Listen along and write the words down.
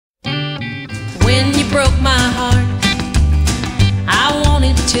when you broke my heart, I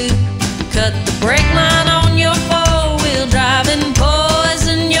wanted to cut the brake line on your four-wheel drive and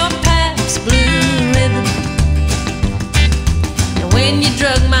poison your Pabst Blue Ribbon. And when you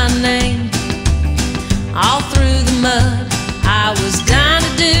drug my name all through the mud, I was dying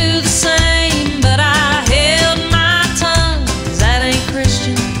to do the same, but I held my tongue, 'cause that ain't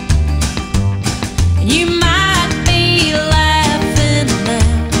Christian. And you might be laughing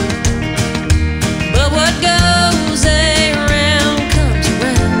now, but what goes around comes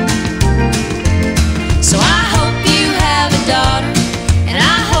around. So I hope you have a daughter, and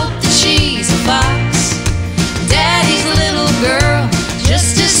I hope that she's a fox. Daddy's little girl,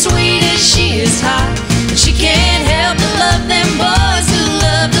 just as sweet as she is hot, but she can't help but love them boys who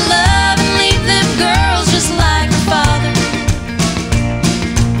love to love and leave them girls just like her father.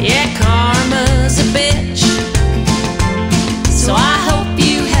 Yeah, karma's a bitch, so I hope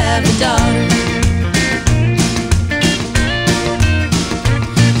you have a daughter.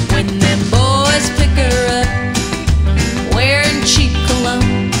 When them boys pick her up, wearing cheap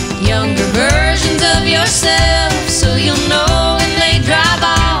cologne, younger versions of yourself, so you'll know when they drive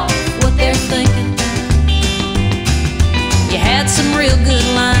off what they're thinking. You had some real good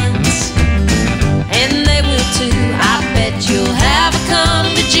lines, and they will too. I bet you'll have a come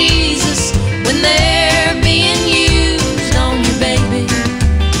to Jesus when they're being used on your baby,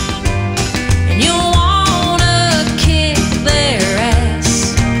 and you'll wanna kick their ass.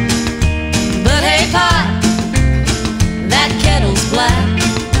 But hey, Pop, that kettle's black.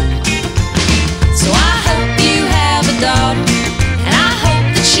 So I hope you have a daughter, and I hope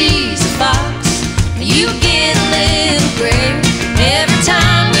that she's a fox. You get a little grayer every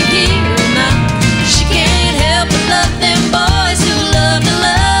time we hear her knock. She can't help but love them boys who love to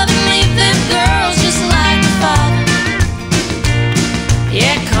love and leave them girls just like her father.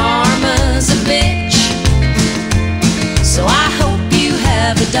 Yeah, karma's a bitch, so I hope you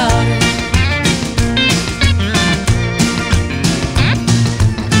have a daughter.